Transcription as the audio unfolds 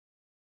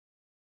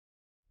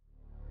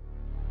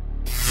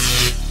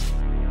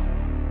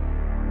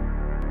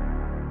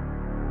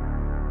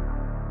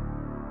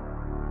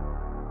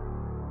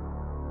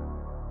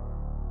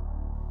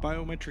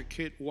Biometric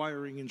kit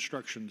wiring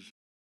instructions.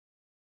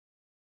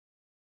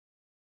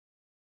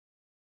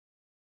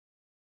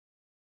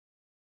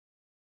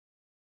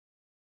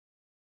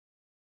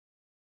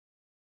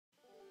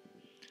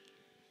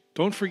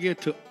 Don't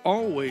forget to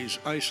always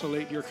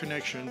isolate your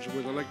connections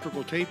with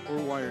electrical tape or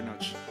wire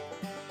nuts.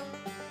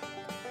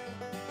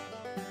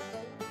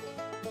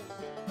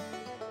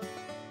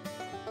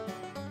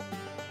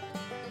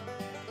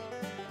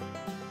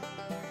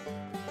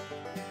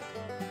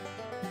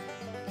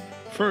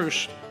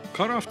 First,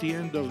 cut off the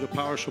end of the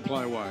power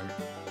supply wire.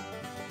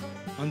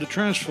 On the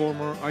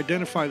transformer,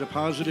 identify the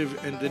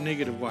positive and the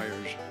negative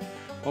wires.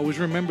 Always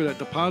remember that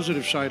the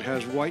positive side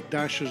has white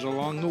dashes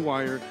along the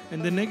wire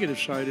and the negative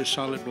side is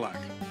solid black.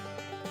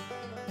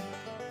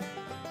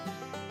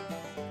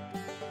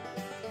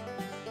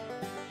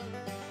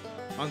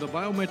 On the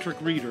biometric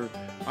reader,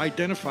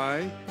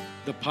 identify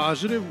the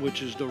positive,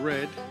 which is the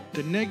red,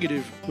 the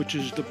negative, which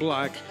is the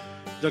black,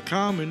 the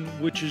common,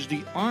 which is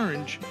the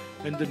orange,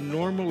 and the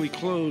normally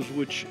closed,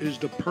 which is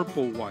the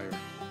purple wire.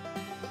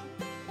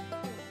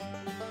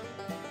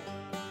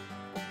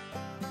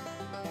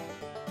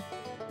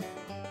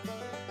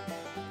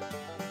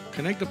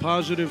 Connect the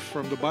positive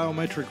from the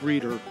biometric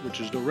reader, which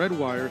is the red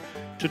wire,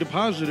 to the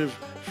positive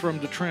from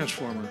the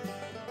transformer.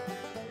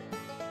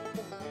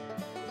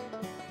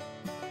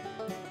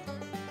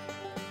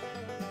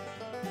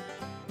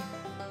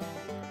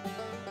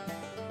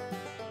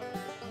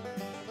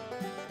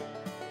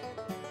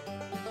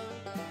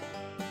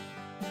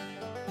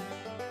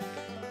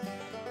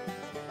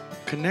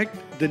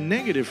 Connect the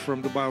negative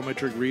from the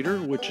biometric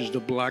reader, which is the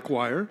black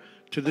wire,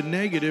 to the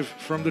negative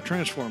from the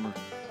transformer.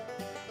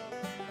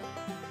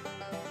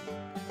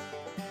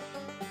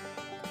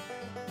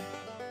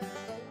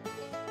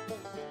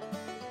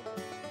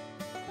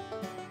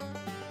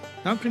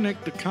 Now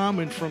connect the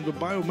common from the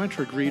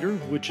biometric reader,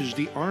 which is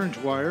the orange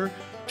wire,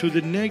 to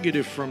the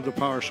negative from the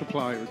power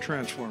supply or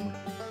transformer.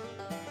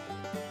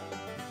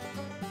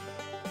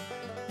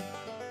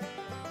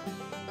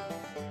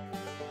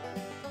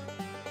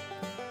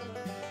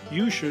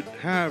 You should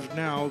have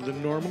now the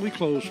normally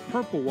closed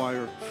purple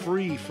wire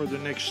free for the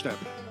next step.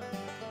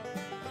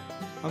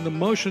 On the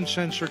motion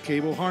sensor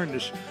cable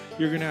harness,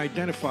 you're going to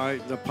identify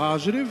the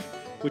positive,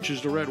 which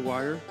is the red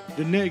wire,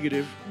 the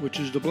negative,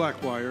 which is the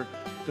black wire,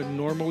 the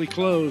normally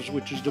closed,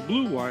 which is the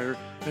blue wire,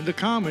 and the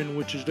common,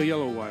 which is the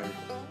yellow wire.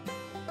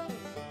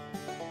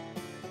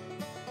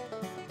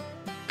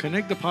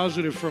 Connect the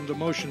positive from the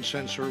motion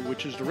sensor,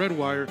 which is the red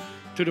wire,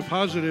 to the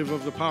positive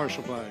of the power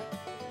supply.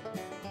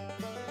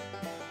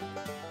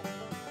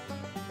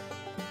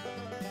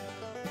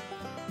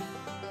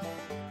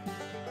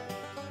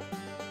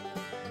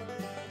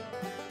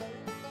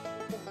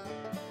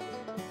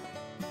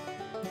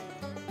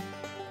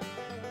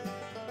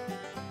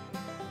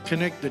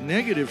 Connect the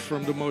negative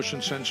from the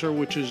motion sensor,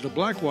 which is the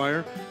black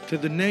wire, to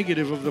the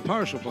negative of the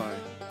power supply.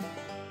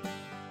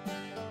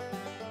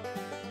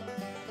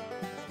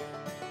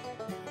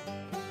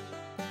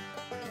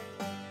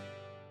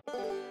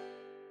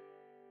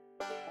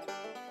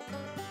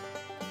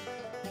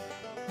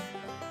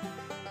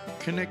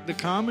 Connect the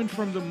common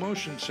from the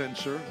motion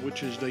sensor,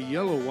 which is the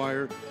yellow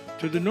wire,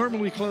 to the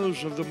normally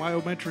closed of the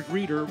biometric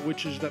reader,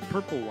 which is that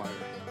purple wire.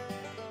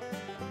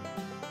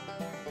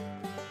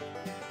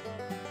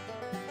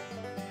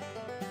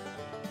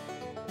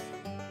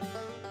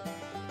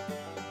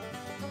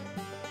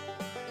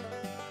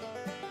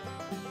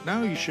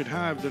 Now you should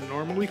have the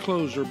normally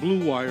closed or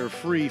blue wire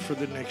free for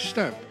the next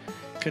step.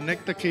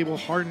 Connect the cable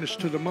harness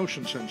to the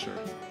motion sensor.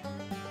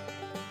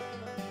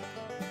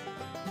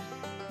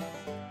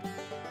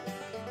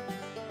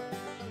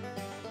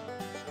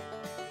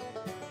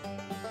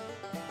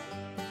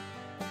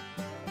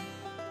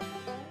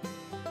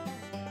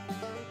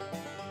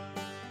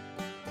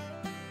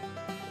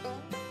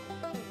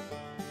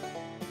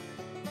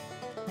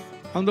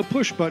 On the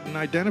push button,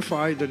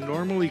 identify the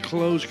normally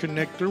closed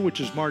connector, which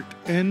is marked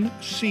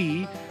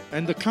NC,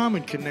 and the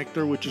common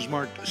connector, which is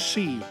marked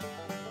C.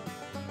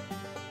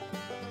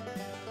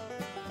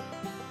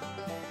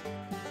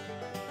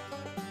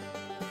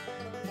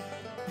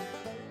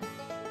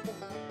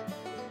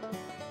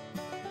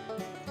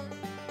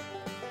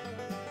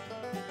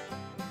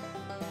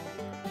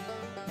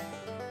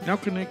 Now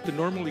connect the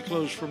normally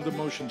closed from the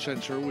motion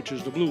sensor, which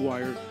is the blue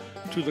wire,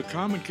 to the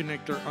common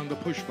connector on the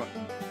push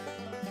button.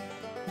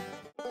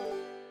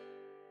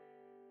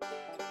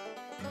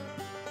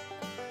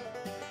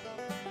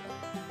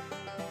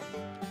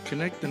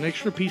 Connect an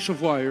extra piece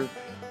of wire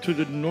to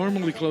the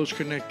normally closed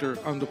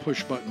connector on the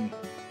push button.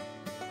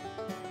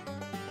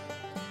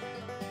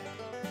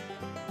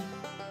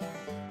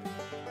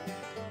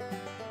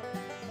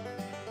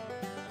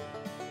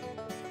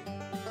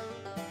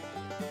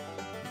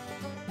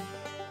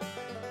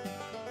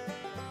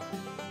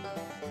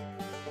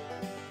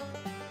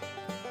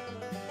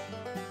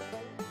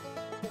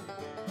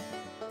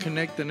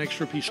 Connect an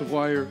extra piece of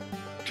wire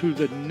to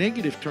the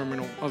negative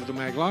terminal of the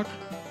mag lock.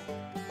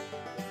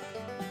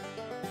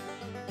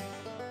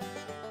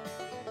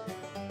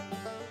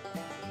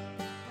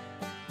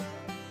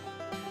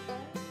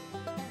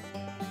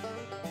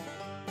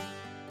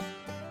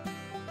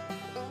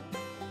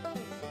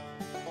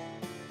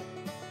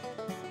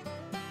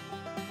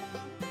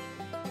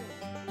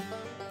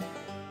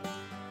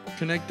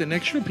 connect an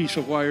extra piece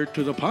of wire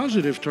to the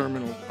positive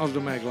terminal of the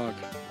mag lock.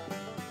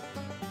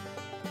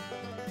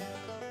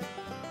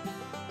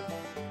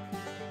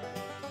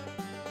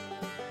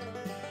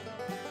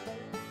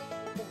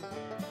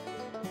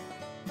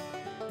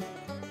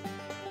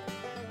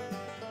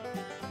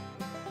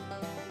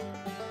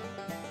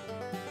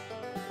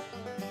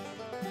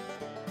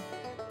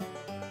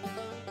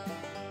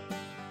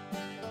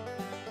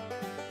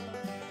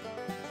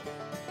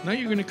 Now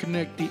you're going to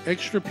connect the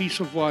extra piece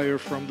of wire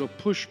from the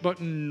push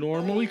button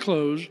normally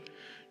closed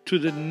to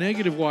the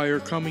negative wire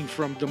coming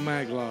from the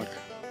mag lock.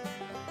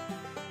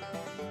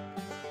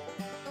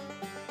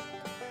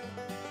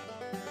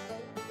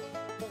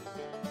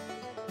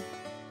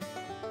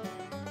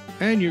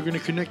 And you're going to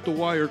connect the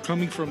wire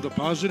coming from the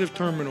positive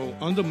terminal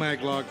on the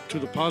mag lock to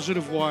the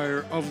positive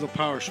wire of the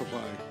power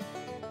supply.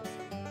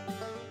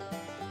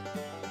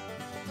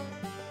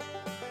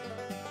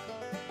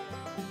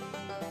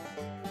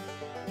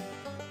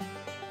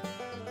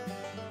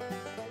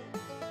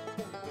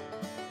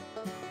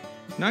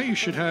 Now you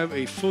should have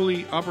a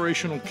fully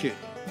operational kit.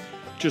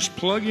 Just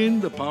plug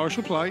in the power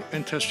supply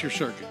and test your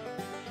circuit.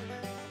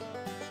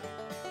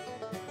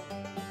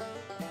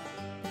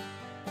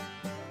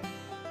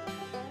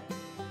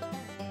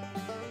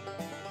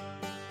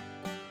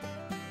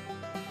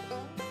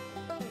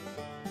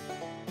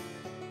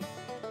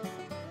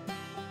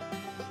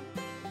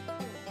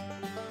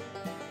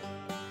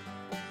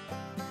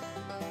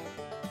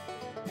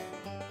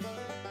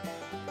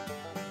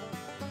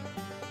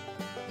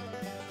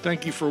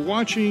 Thank you for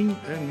watching,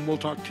 and we'll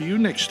talk to you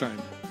next time.